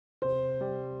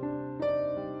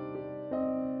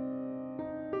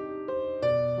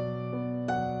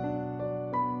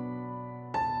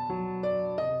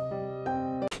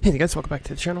Hey guys, welcome back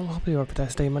to the channel. Hope you have a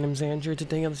fantastic day. My name is Andrew.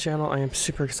 Today on the channel, I am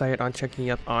super excited on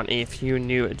checking up on a few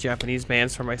new Japanese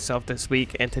bands for myself this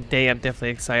week. And today, I'm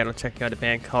definitely excited on checking out a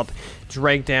band called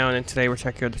Dragdown. And today, we're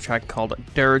checking out the track called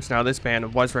Dirge. Now, this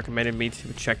band was recommended me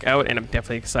to check out, and I'm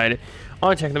definitely excited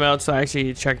on checking them out. So I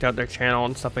actually checked out their channel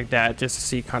and stuff like that just to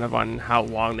see kind of on how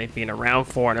long they've been around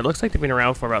for. And it looks like they've been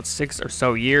around for about 6 or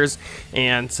so years.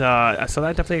 And so that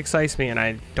definitely excites me. And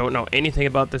I don't know anything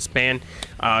about this band,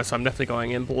 so I'm definitely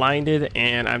going in blinded,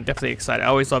 and I'm definitely excited. I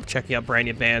always love checking out brand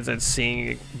new bands and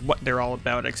seeing what they're all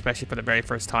about, especially for the very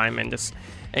first time, and just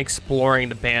exploring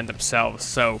the band themselves.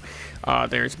 So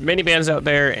there's many bands out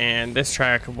there, and this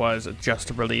track was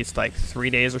just released like 3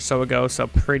 days or so ago, so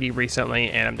pretty recently,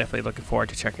 and I'm definitely looking forward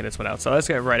to checking this one out. So let's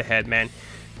get right ahead, man.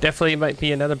 Definitely might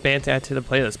be another band to add to the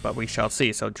playlist, but we shall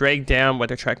see. So Dragdown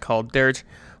with a track called Dirge.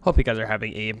 Hope you guys are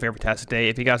having a very fantastic day.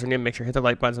 If you guys are new, make sure to hit the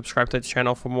like button, subscribe to the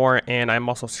channel for more, and I'm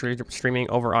also streaming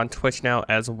over on Twitch now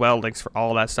as well. Links for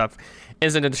all that stuff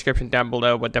is in the description down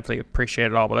below. Would definitely appreciate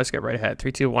it all, but let's get right ahead.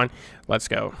 3, 2, 1, let's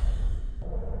go.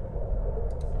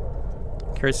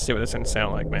 Curious to see what this one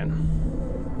sound like, man.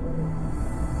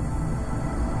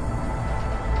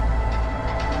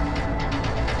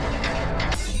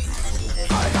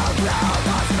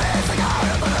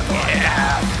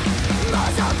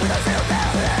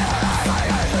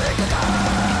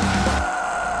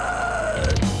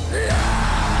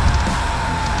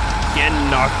 Getting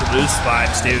knocked loose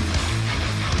vibes, dude.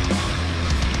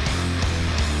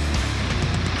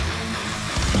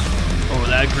 Oh,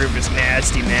 that groove is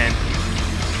nasty, man.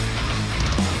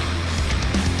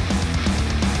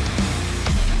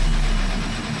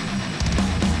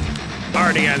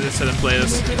 Already added this to the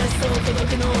playlist.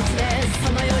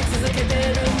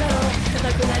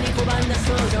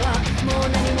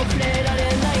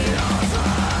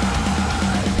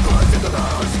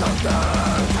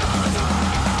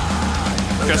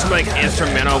 Just like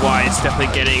instrumental wise,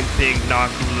 definitely getting big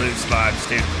knock loose vibes,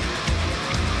 dude.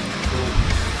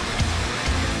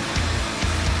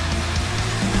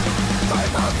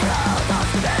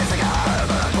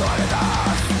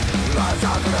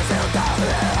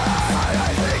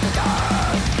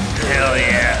 Hell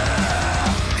yeah.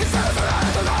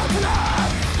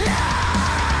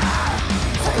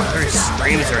 Their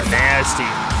screams are nasty.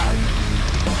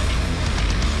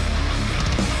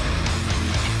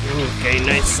 Okay,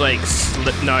 nice like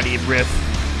Slipknot-y riff.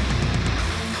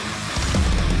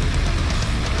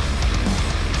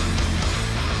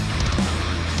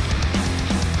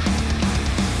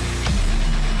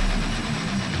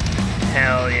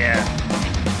 Hell yeah.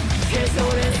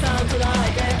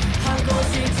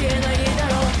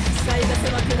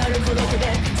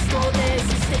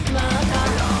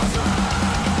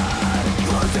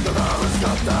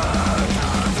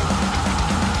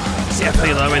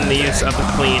 Definitely loving the use of the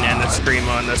clean and the scream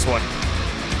on this one.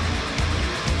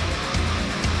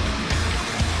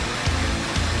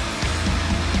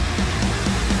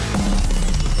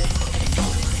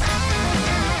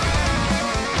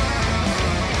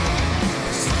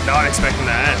 Not expecting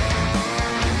that.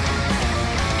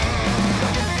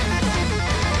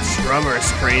 This drummer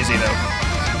is crazy though.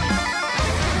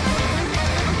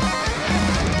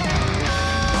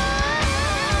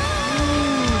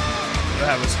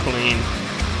 That was clean.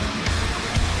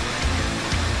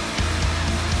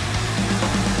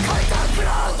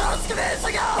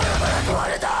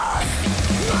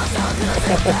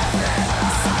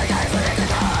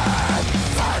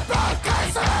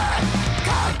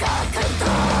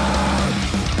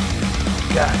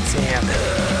 God damn.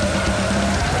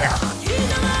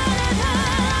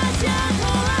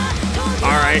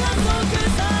 Alright.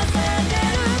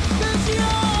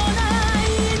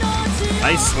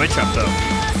 Nice switch up though.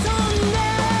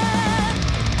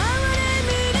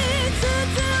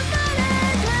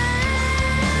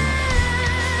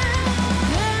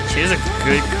 She has a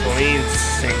good clean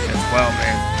sync as well,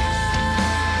 man.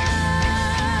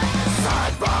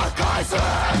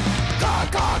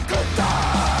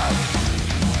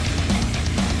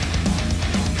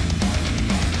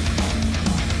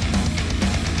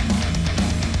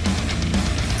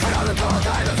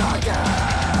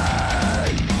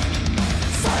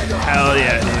 Hell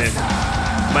yeah, dude.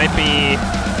 Might be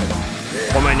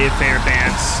one of my new favorite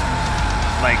bands.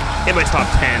 Like, in my top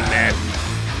 10, man.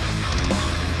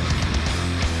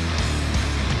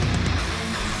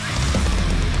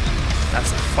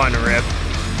 That's a fun riff.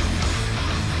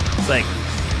 It's like,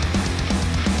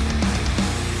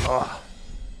 oh.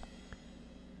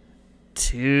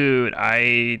 Dude,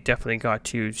 I definitely got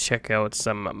to check out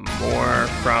some more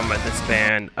from this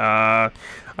band. I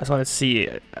just want to see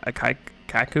a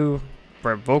Kaku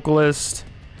for a vocalist,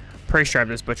 pretty sure I'm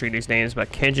just butchering these names,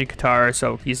 but Kenji Katara,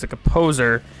 so he's the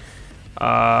composer.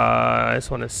 I just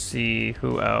want to see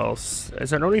who else. Is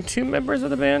there only 2 members of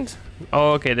the band?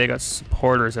 Oh, okay, they got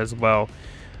supporters as well.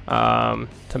 So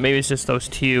maybe it's just those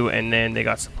 2, and then they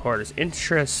got supporters.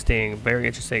 Interesting, very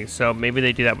interesting. So maybe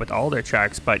they do that with all their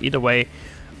tracks, but either way,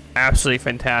 absolutely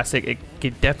fantastic.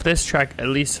 This track, at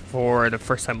least for the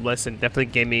first time listen, definitely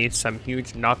gave me some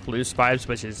huge Knock Loose vibes,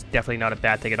 which is definitely not a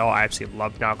bad thing at all. I absolutely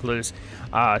love Knock Loose.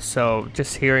 So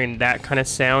just hearing that kind of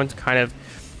sound,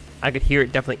 I could hear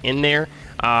it definitely in there.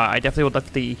 I definitely would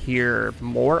love to hear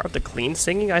more of the clean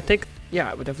singing, I think. Yeah,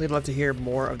 I would definitely love to hear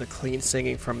more of the clean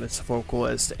singing from this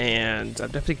vocalist, and I'm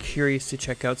definitely curious to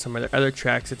check out some of their other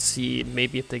tracks and see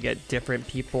maybe if they get different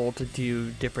people to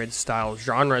do different style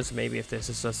genres, maybe if this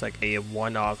is just like a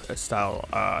one-off style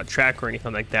track or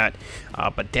anything like that.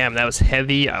 But damn, that was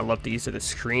heavy. I love the use of the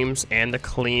screams and the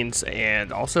cleans,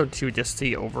 and also too just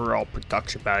the overall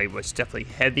production value was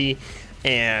definitely heavy.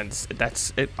 And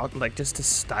that's it, like just the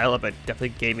style of it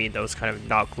definitely gave me those kind of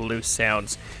knock loose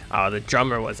sounds. The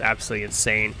drummer was absolutely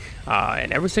insane,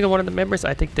 and every single one of the members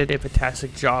I think did a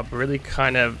fantastic job. Really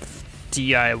kind of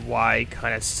DIY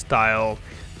kind of style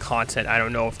content. I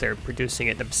don't know if they're producing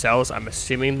it themselves. I'm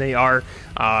assuming they are.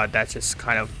 That's just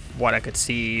kind of what I could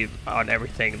see on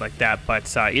everything like that,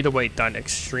 but either way, done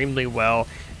extremely well,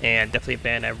 and definitely a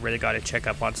band I really got to check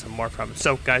up on some more from.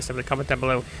 So guys, definitely comment down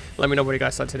below, let me know what you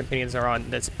guys' thoughts and opinions are on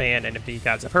this band, and if you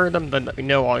guys have heard them, then let me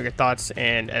know all your thoughts.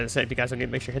 And as I said, if you guys don't need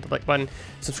to, make sure you hit the like button,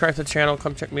 subscribe to the channel,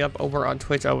 come check me up over on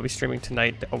Twitch. I will be streaming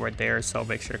tonight over there, so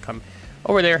make sure to come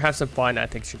over there, have some fun. I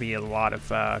think it should be a lot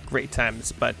of great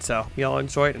times, but y'all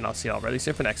enjoy it, and I'll see y'all really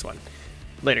soon for the next one.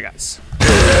 Later, guys.